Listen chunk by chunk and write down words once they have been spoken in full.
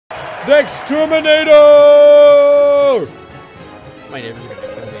Exterminator! My neighbors are gonna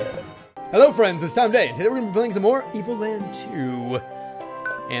kill me. Hello friends, it's Tom Day, and today we're gonna be playing some more Evoland 2.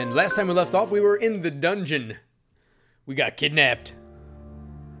 And last time we left off, we were in the dungeon. We got kidnapped.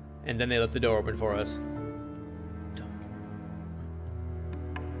 And then they left the door open for us.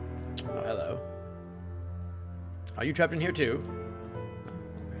 Oh, hello. Are you trapped in here too?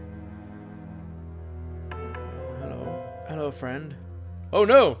 Hello. Hello, friend. Oh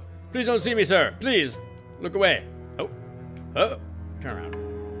no! Please don't see me, sir. Please. Look away. Oh. Oh. Turn around.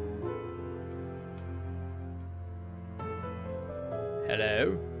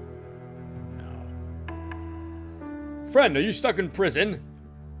 Hello? No. Friend, are you stuck in prison?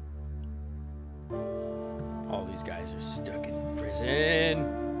 All these guys are stuck in prison.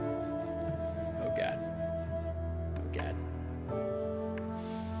 Oh god. Oh god.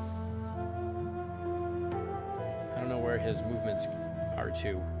 I don't know where his movements are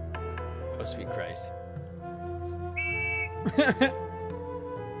to. Oh, sweet Christ.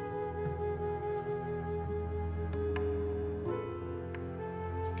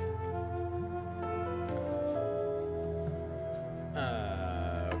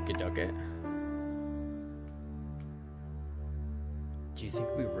 Okay. Do you think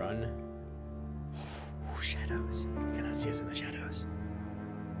we run? Ooh, shadows. You cannot see us in the shadows.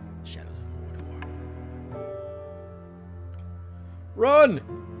 Shadows of Mordor. Run!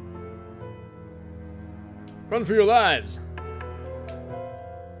 Run for your lives!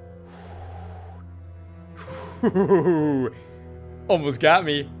 Almost got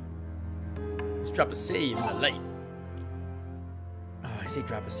me. Let's drop a save in the light. Oh, I say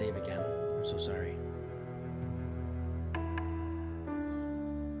drop a save again. I'm so sorry.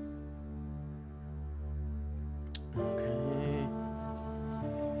 Okay.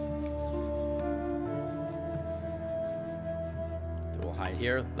 We'll hide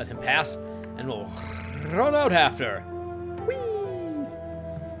here, let him pass, and we'll run out after. Whee!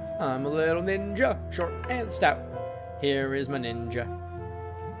 I'm a little ninja, short and stout. Here is my ninja.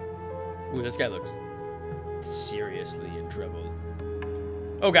 Ooh, this guy looks seriously in trouble.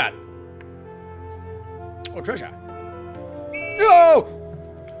 Oh god. Oh, treasure. No!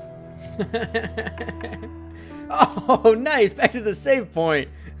 Oh, nice. Back to the save point.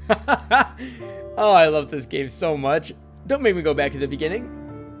 Oh, I love this game so much. Don't make me go back to the beginning.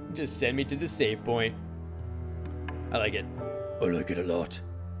 Just send me to the save point. I like it. I like it a lot.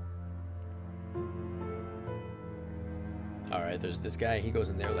 Alright, there's this guy. He goes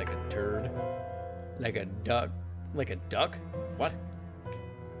in there like a turd. Like a duck. Like a duck? What?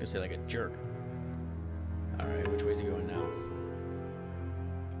 I'm gonna say like a jerk. Alright, which way is he going now?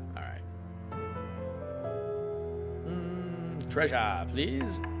 Alright. Treasure,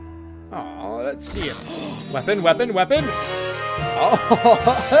 please. Oh, let's see it. Weapon, weapon, weapon!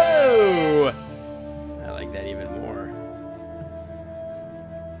 Oh! I like that even more.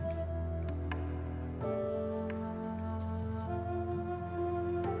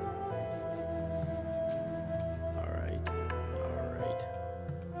 Alright. Alright.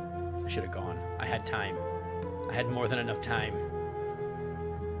 I should have gone. I had time. I had more than enough time.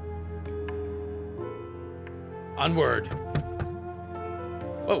 Onward.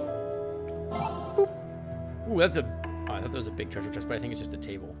 Whoa. Boop. Ooh, that's a... Oh, I thought that was a big treasure chest, but I think it's just a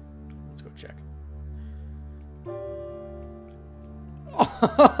table. Let's go check.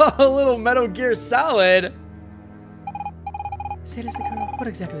 Oh, a little Metal Gear Solid. Seriously, girl, what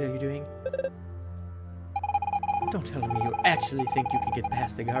exactly are you doing? Don't tell me you actually think you can get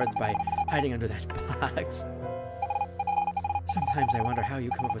past the guards by hiding under that box. Sometimes I wonder how you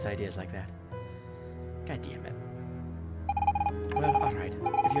come up with ideas like that. God damn it. Well, alright.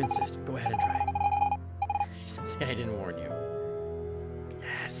 If you insist, go ahead and try. Say I didn't warn you.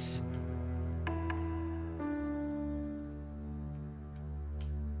 Yes.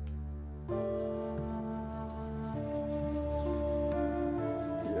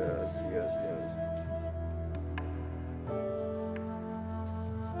 Yes, yes, yes.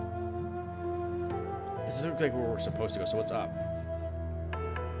 This looks like where we're supposed to go, so what's up?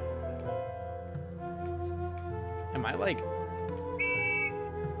 Am I like...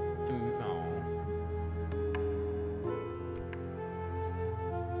 No.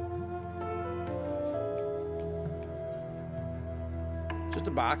 Just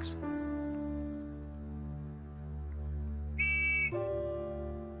a box.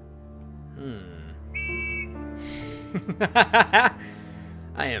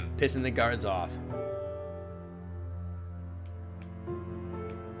 I am pissing the guards off.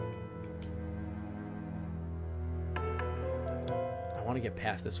 I want to get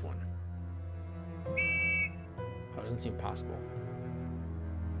past this one. Oh, it doesn't seem possible.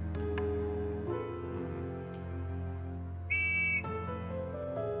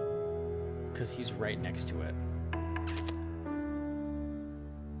 because he's right next to it.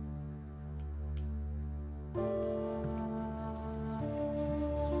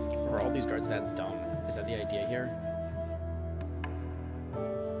 Are all these guards that dumb? Is that the idea here?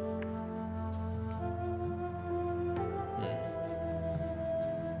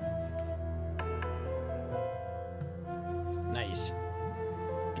 Nice.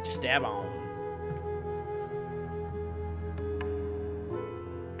 Get your stab on.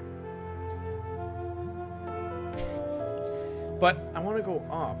 But I want to go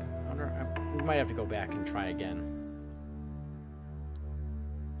up. We might have to go back and try again.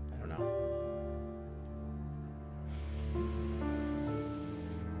 I don't know.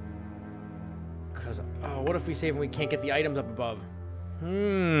 Because, oh, what if we save and we can't get the items up above?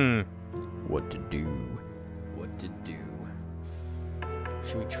 What to do? What to do?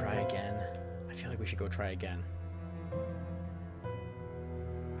 Should we try again? I feel like we should go try again.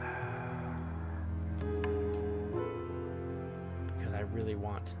 Because I really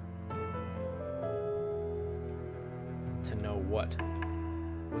want to know what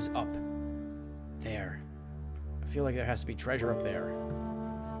was up there. I feel like there has to be treasure up there.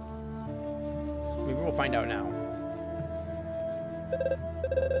 Maybe we'll find out now.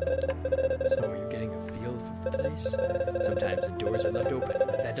 So are you getting a feel for the place? Sometimes the doors are left open,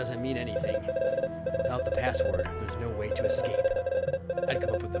 but that doesn't mean anything. Without the password, there's no way to escape. I'd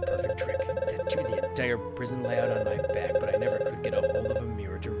come up with the perfect trick. Tattoo the entire prison layout on my back, but I never could get a hold of a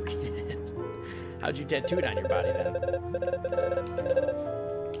mirror to read it. How'd you tattoo it on your body then?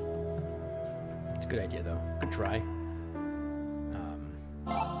 It's a good idea though. Good try.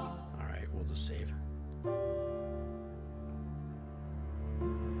 Alright, we'll just save.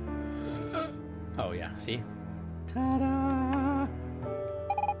 Oh yeah, see? Ta-da!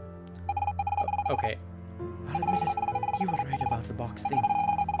 Oh, okay. I'll admit it, you were right about the box thing.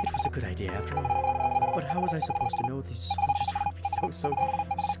 It was a good idea after all. But how was I supposed to know these soldiers would be so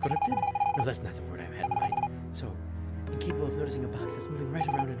scripted? No, that's not the word I had in mind. So, incapable of noticing a box that's moving right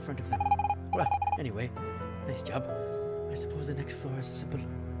around in front of them. Well, anyway, nice job. I suppose the next floor is a simple...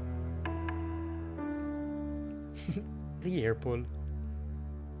 the air pull.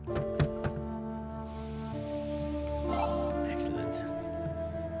 Excellent.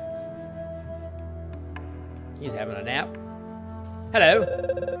 He's having a nap. Hello.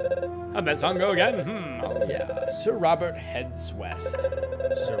 How'd that song go again? Oh yeah. Sir Robert heads west.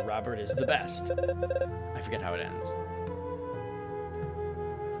 Sir Robert is the best. I forget how it ends.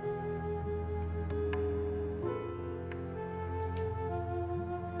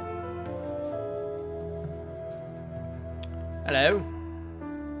 Hello.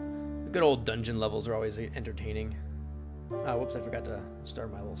 The good old dungeon levels are always entertaining. Oh, whoops, I forgot to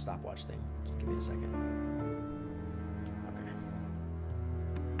start my little stopwatch thing. Just give me a second. Okay.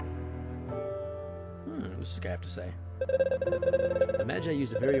 What's this guy have to say? The Magi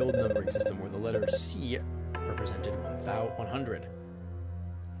used a very old numbering system where the letter C represented 100.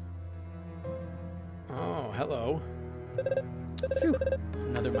 Oh, hello. Phew.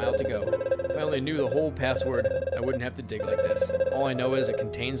 Another mile to go. If I only knew the whole password, I wouldn't have to dig like this. All I know is it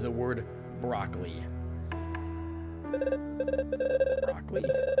contains the word broccoli. Broccoli?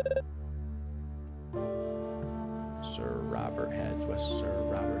 Sir Robert heads west. Sir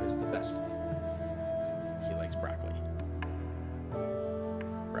Robert is the best. He likes broccoli.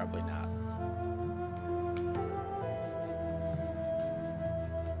 Probably not.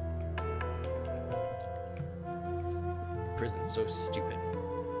 Prison's so stupid.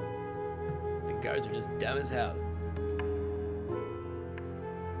 The guards are just dumb as hell.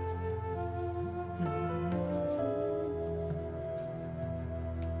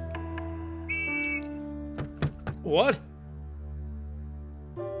 What?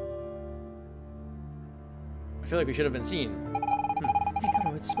 I feel like we should have been seen. Hey,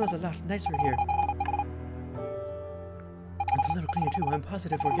 Koto, it smells a lot nicer here. It's a little cleaner too. I'm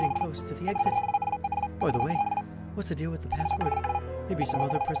positive we're getting close to the exit. By the way, what's the deal with the password? Maybe some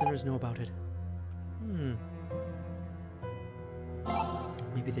other prisoners know about it.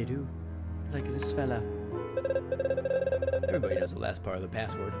 Maybe they do. Like this fella. Everybody knows the last part of the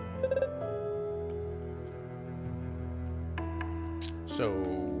password. So,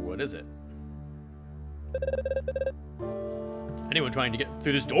 what is it? Anyone trying to get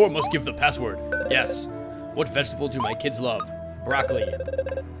through this door must give the password. Yes. What vegetable do my kids love? Broccoli.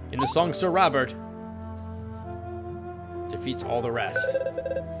 In the song Sir Robert defeats all the rest.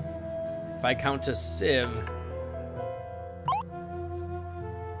 If I count to Civ,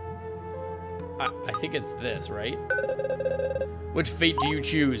 I think it's this, right? Which fate do you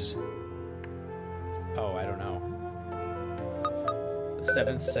choose? Oh, I don't know.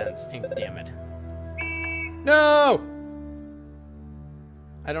 7th sense. Damn it. No!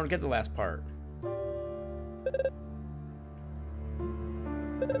 I don't get the last part.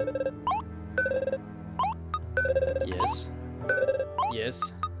 Yes.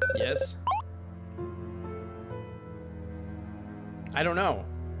 Yes. Yes. I don't know.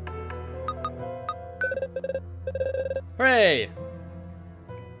 Hooray!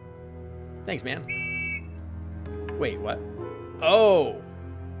 Thanks, man. Wait, what? Oh!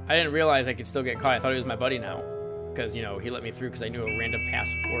 I didn't realize I could still get caught. I thought he was my buddy now. Because, you know, he let me through because I knew a random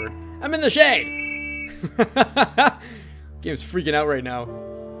password. I'm in the shade! Game's freaking out right now.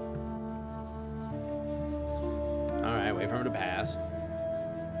 Alright, wait for him to pass.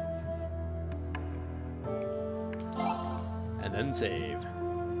 And then save.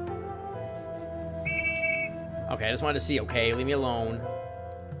 Okay, I just wanted to see. Okay, leave me alone.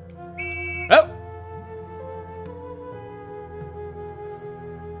 Oh!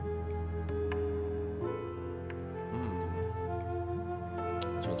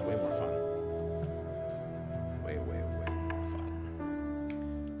 This one's way more fun. Way more fun.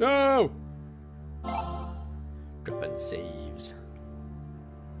 No! Dropping saves.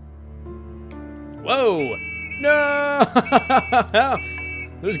 Whoa! No!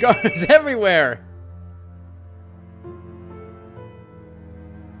 There's guards everywhere!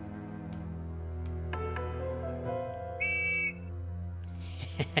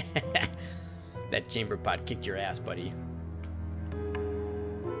 That chamber pot kicked your ass, buddy.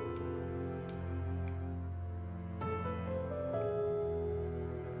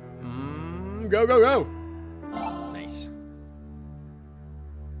 Go, go, go! Nice.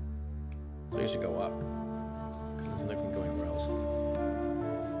 So you should go up. Because it doesn't look like we can go anywhere else.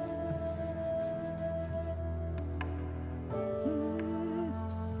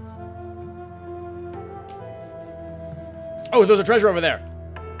 Oh, there's a treasure over there!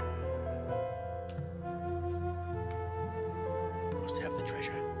 Must have the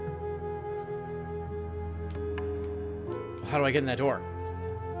treasure. Well, how do I get in that door?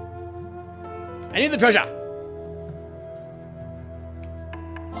 I need the treasure!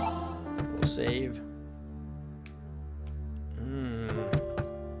 We'll save.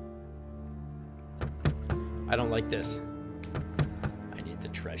 I don't like this. I need the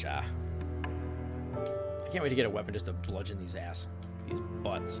treasure. I can't wait to get a weapon just to bludgeon these ass. These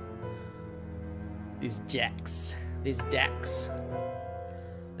butts. These jacks. These dacks.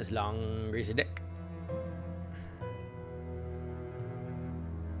 This long, greasy dick.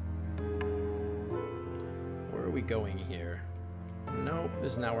 Where are we going here? Nope,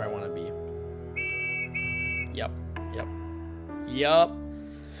 this is not where I want to be. Yep, yep, yep.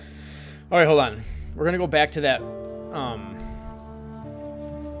 Alright, hold on. We're gonna go back to that,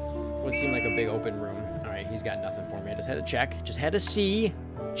 what seemed like a big open room. Alright, he's got nothing for me. I just had to check. Just had to see.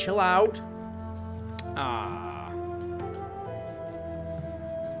 Chill out. Ah.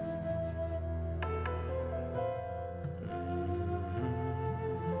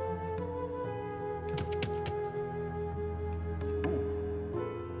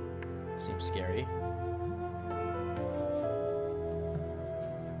 Seems scary.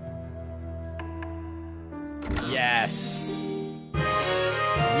 Yes.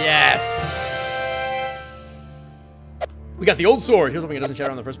 Yes. We got the old sword. Here's hoping it doesn't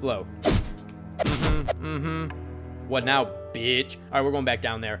shatter on the first blow. What now, bitch? All right, we're going back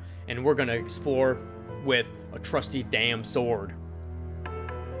down there, and we're gonna explore with a trusty damn sword.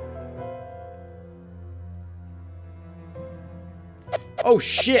 Oh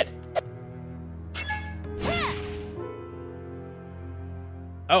shit!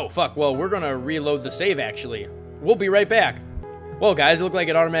 Oh, fuck. Well, we're gonna reload the save, actually. We'll be right back. Well, guys, it looked like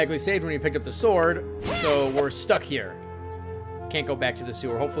it automatically saved when you picked up the sword, so we're stuck here. Can't go back to the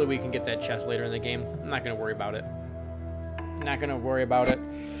sewer. Hopefully we can get that chest later in the game. I'm not gonna worry about it. Not gonna worry about it.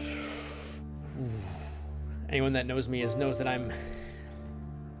 Anyone that knows me knows that I'm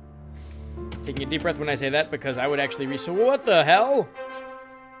taking a deep breath when I say that, because I would actually restart. What the hell?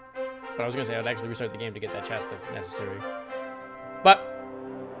 But I was gonna say I would actually restart the game to get that chest if necessary. But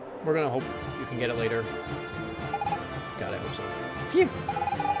we're gonna hope you can get it later. God, I hope so. Phew!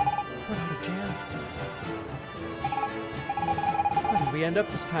 What out of jail? Where did we end up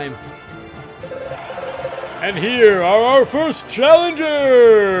this time? And here are our first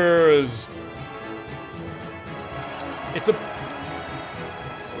challengers! It's a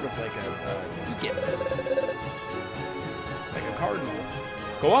sort of like a deacon. Like a cardinal.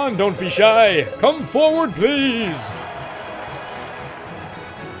 Go on, don't be shy. Come forward, please.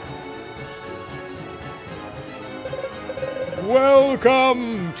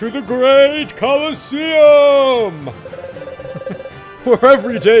 Welcome to the great Colosseum! where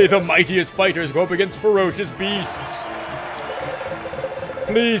every day the mightiest fighters go up against ferocious beasts.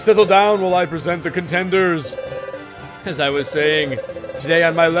 Please settle down while I present the contenders. As I was saying, today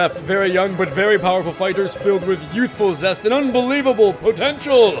on my left, very young but very powerful fighters filled with youthful zest and unbelievable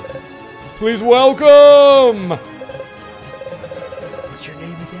potential. Please welcome! What's your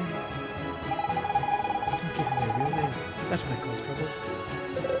name again? Don't give him your real name. That might cause trouble.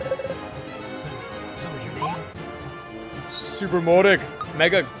 So your name? Supermodic,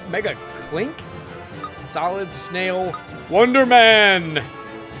 Mega Clink? Solid Snail. Wonder Man,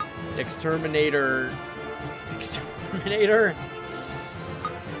 Dexterminator.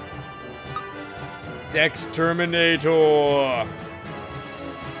 Dexterminator.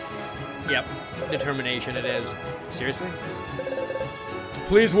 Yep. Determination it is. Seriously?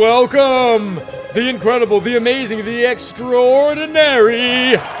 please welcome the incredible, the amazing, the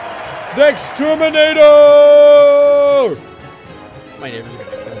extraordinary Dexterminator! My neighbors are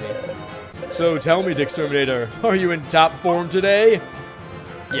gonna kill me. So tell me, Dexterminator, are you in top form today?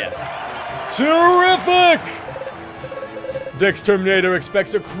 Yes. Terrific! Dexterminator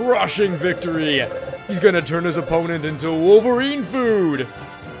expects a crushing victory. He's gonna turn his opponent into Wolverine food.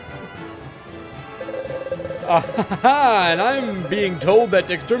 And I'm being told that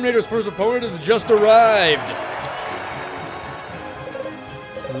Dexterminator's first opponent has just arrived.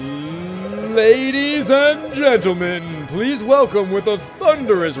 Ladies and gentlemen, please welcome with a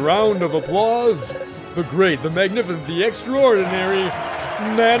thunderous round of applause, the great, the magnificent, the extraordinary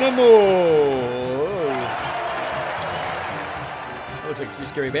Manimal. That looks like a few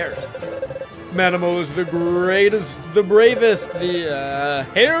scary bears. Manimal is the greatest, the bravest, the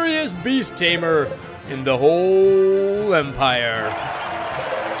hairiest beast tamer in the whole empire.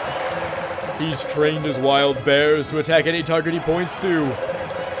 He's trained his wild bears to attack any target he points to.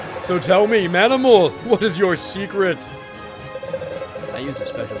 So tell me, Manimal, what is your secret? I use a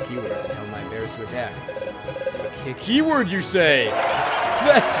special keyword to tell my bears to attack. A keyword, you say?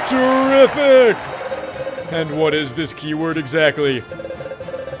 That's terrific! And what is this keyword exactly?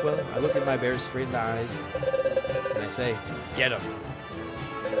 Well, I look at my bears straight in the eyes, and I say, get him.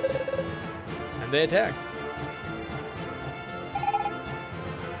 And they attack.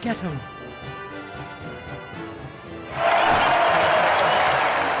 Get him.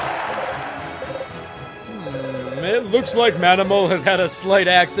 It looks like Manimal has had a slight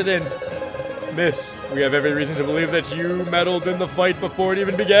accident. Miss, we have every reason to believe that you meddled in the fight before it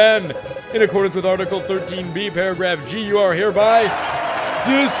even began. In accordance with Article 13B, Paragraph G, you are hereby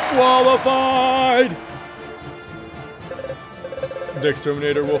disqualified.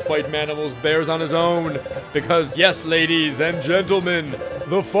 Dexterminator will fight Manimal's bears on his own. Because, yes, ladies and gentlemen,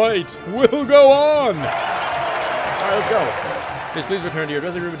 the fight will go on. All right, let's go. Miss, please return to your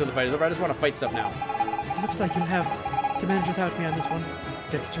dressing room until the fight is over. I just want to fight stuff now. Looks like you have to manage without me on this one,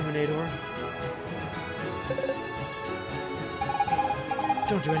 Dexterminator.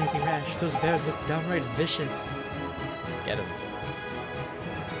 Don't do anything rash. Those bears look downright vicious. Get him.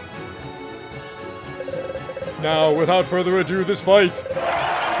 Now, without further ado, this fight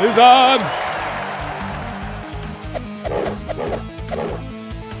is on!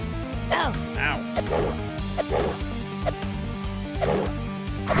 Ow! Ow.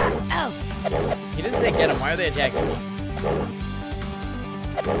 Ow! He didn't say get him. Why are they attacking me?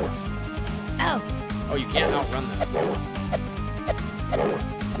 Ow! Oh, you can't outrun them.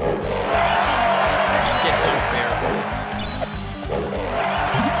 Get down, bear.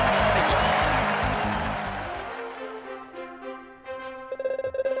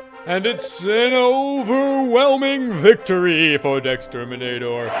 And it's an overwhelming victory for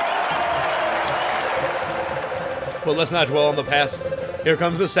Dexterminator. But let's not dwell on the past. Here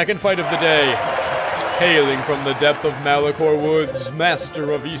comes the second fight of the day. Hailing from the depth of Malachor Woods,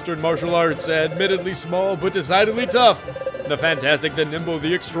 master of Eastern martial arts, admittedly small but decidedly tough, the fantastic, the nimble,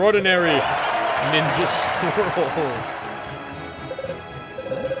 the extraordinary, Ninja Squirrels.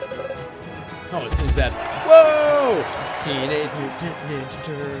 Oh, it seems that. Whoa! Teenage Mutant Ninja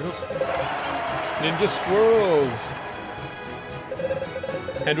Turtles. Ninja Squirrels.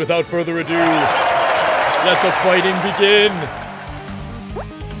 And without further ado, let the fighting begin.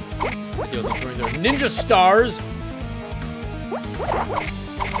 Deal with throwing their ninja stars.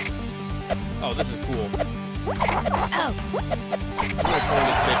 Oh, this is cool. Ow! I'm gonna call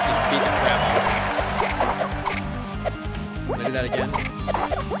this bitch just beat the crap out. Can I do that again?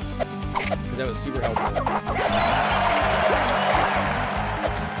 Because that was super helpful.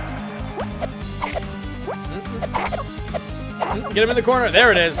 Get him in the corner.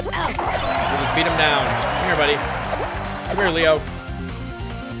 There it is. We'll just beat him down. Come here, buddy. Come here, Leo.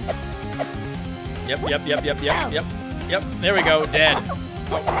 Yep. Yep, there we go, dead.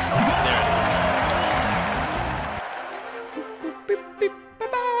 Oh, there it is.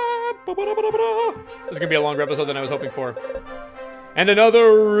 This is gonna be a longer episode than I was hoping for. And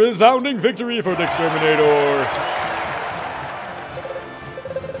another resounding victory for Exterminator.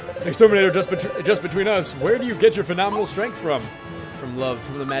 Exterminator, just between us, where do you get your phenomenal strength from? From love,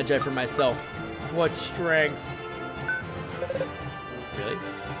 from the Magi, from myself. What strength? Really?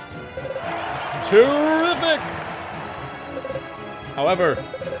 Terrific! However,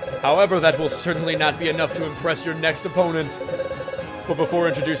 that will certainly not be enough to impress your next opponent. But before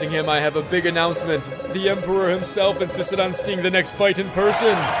introducing him, I have a big announcement. The Emperor himself insisted on seeing the next fight in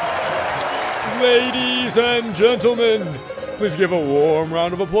person. Ladies and gentlemen, please give a warm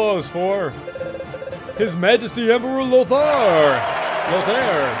round of applause for His Majesty Emperor Lothar. Lot of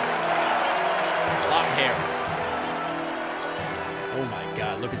hair. Oh my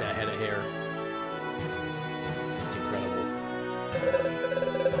god, look at that head of hair. It's incredible.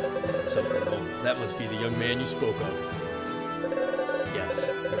 So, Colonel, that must be the young man you spoke of. Yes,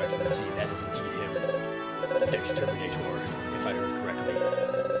 Your Excellency, that is indeed him. The Exterminator, if I heard correctly.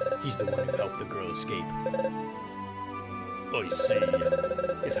 He's the one who helped the girl escape. I see.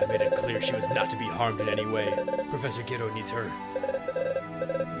 Yet I made it clear she was not to be harmed in any way. Professor Ghetto needs her.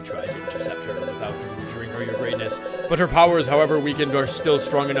 We tried to intercept her without injuring her, Your Greatness, but her powers, however weakened, are still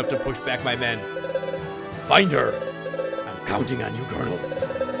strong enough to push back my men. Find her! I'm counting on you, Colonel.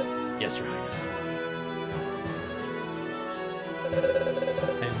 Yes, Your Highness.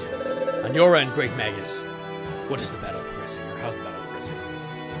 And on your end, Great Magus, what is the battle progressing, or how's the battle progressing?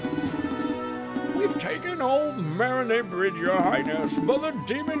 We've taken old Marinette Bridge, Your Highness, but the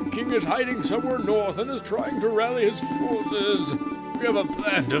Demon King is hiding somewhere north and is trying to rally his forces. We have a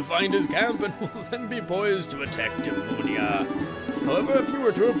plan to find his camp and will then be poised to attack Demonia. However, if you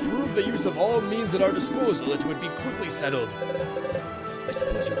were to approve the use of all means at our disposal, it would be quickly settled. I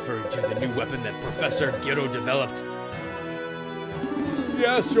suppose you're referring to the new weapon that Professor Ghetto developed.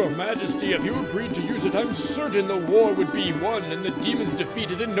 Yes, Your Majesty, if you agreed to use it, I'm certain the war would be won and the demons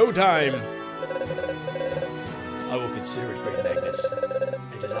defeated in no time. I will consider it, Great Magnus.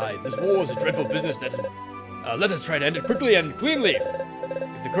 It is I. This war is a dreadful business that... let us try to end it quickly and cleanly.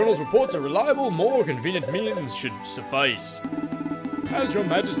 If the Colonel's reports are reliable, more convenient means should suffice. As Your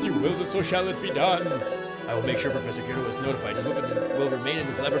Majesty wills it, so shall it be done. I will make sure Professor Ghetto is notified. His weapon will remain in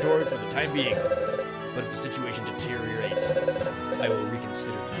his laboratory for the time being. But if the situation deteriorates, I will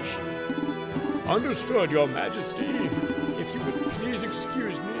reconsider the issue. Understood, Your Majesty. If you would please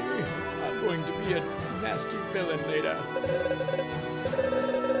excuse me, I'm going to be a nasty villain later.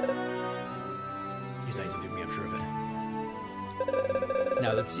 He's not even me, I'm sure of it.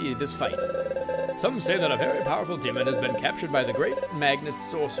 Now let's see this fight. Some say that a very powerful demon has been captured by the great Magnus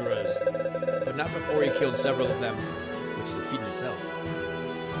sorcerers, but not before he killed several of them, which is a feat in itself.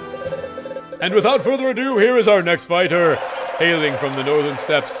 And without further ado, here is our next fighter, hailing from the northern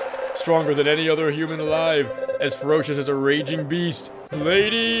steppes, stronger than any other human alive, as ferocious as a raging beast.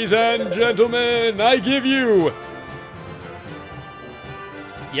 Ladies and gentlemen, I give you...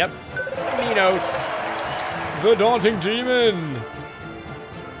 Yep, Minos, the Daunting Demon.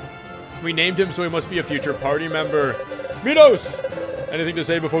 We named him, so he must be a future party member. Minos! Anything to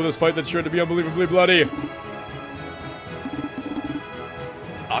say before this fight that's sure to be unbelievably bloody?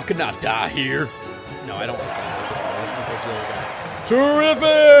 I could not die here. No, I don't want to die. That's the first little guy.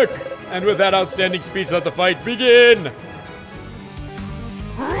 Terrific! And with that outstanding speech, let the fight begin!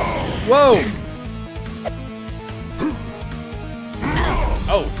 Whoa!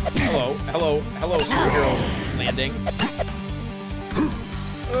 Oh, hello, superhero landing.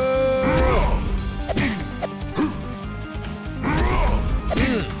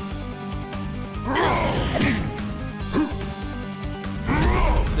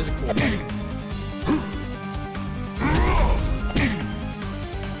 This is a cool fight.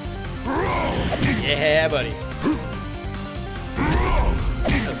 Yeah, buddy.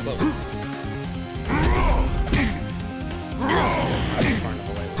 That was close.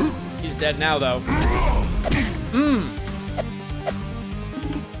 He's dead now, though.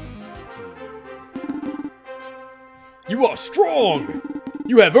 You are strong!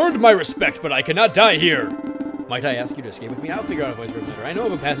 You have earned my respect, but I cannot die here. Might I ask you to escape with me? I'll figure out a place for a minute. I know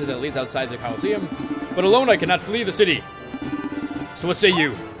of a passage that leads outside the Colosseum, but alone I cannot flee the city. So what say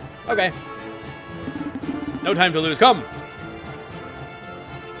you? Okay. No time to lose. Come!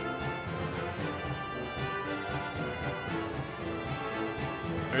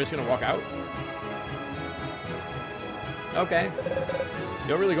 Are you just gonna walk out? Okay.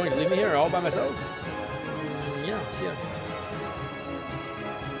 You're really going to leave me here all by myself? Yeah, see ya.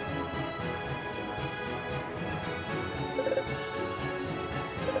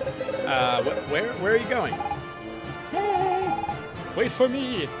 Where are you going? Hey! Wait for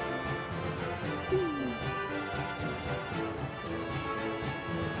me.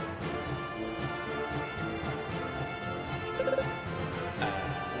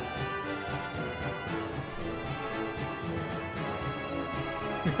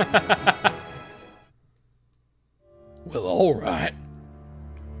 Well, all right.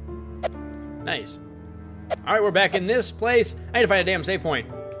 Nice. All right, we're back in this place. I need to find a damn save point.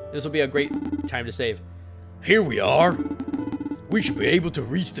 This will be a great time to save. Here we are. We should be able to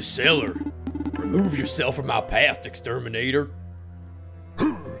reach the cellar. Remove yourself from my path, exterminator.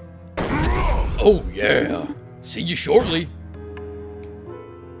 Oh, yeah. See you shortly.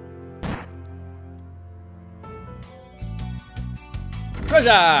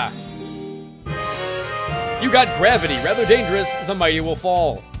 Treasure! You got gravity. Rather dangerous. The mighty will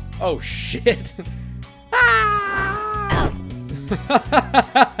fall. Oh, shit. Ah!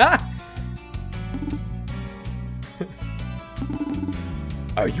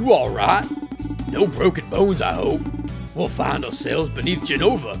 Are you all right? No broken bones, I hope. We'll find ourselves beneath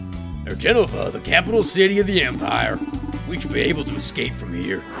Genova. Or Genova, the capital city of the Empire. We should be able to escape from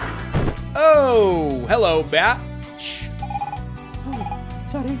here. Oh, hello, bat. Oh,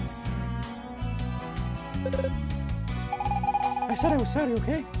 sorry. I said I was sorry,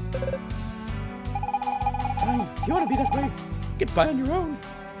 okay? Fine, if you want to be that way, get by on your own.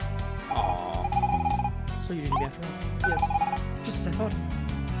 Aww. So you did me after all? Yes, just as I thought.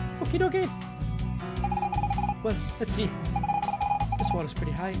 Okie dokie. Well, let's see. This wall is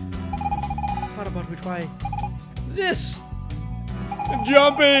pretty high. How about we try This.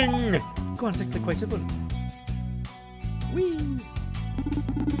 Jumping! Go on, it's actually quite simple. Whee!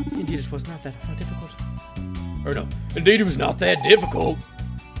 Indeed, it was not that difficult. Or no, indeed it was not that difficult.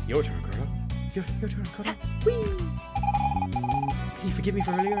 Your turn, girl. Your turn, Cutter. Whee! Can you forgive me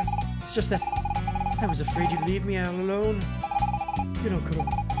for earlier? It's just that I was afraid you'd leave me all alone. You know, Cutter,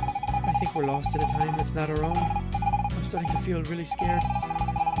 I think we're lost in a time that's not our own. I'm starting to feel really scared.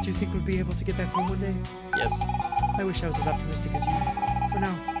 Do you think we'll be able to get back home one day? Yes. I wish I was as optimistic as you. For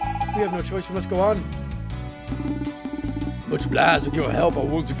now, we have no choice. We must go on. Much obliged with your help. I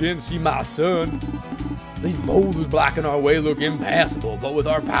once again see my son. These boulders blocking our way look impassable, but with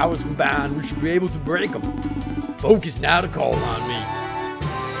our powers combined, we should be able to break them. Focus now to call on me.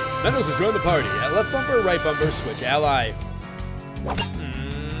 Menos has joined the party. At left bumper, right bumper, switch ally.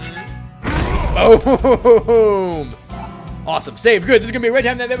 Boom! Awesome. Save. Good. This is going to be a great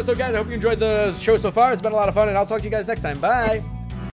time in that episode, guys. I hope you enjoyed the show so far. It's been a lot of fun, and I'll talk to you guys next time. Bye.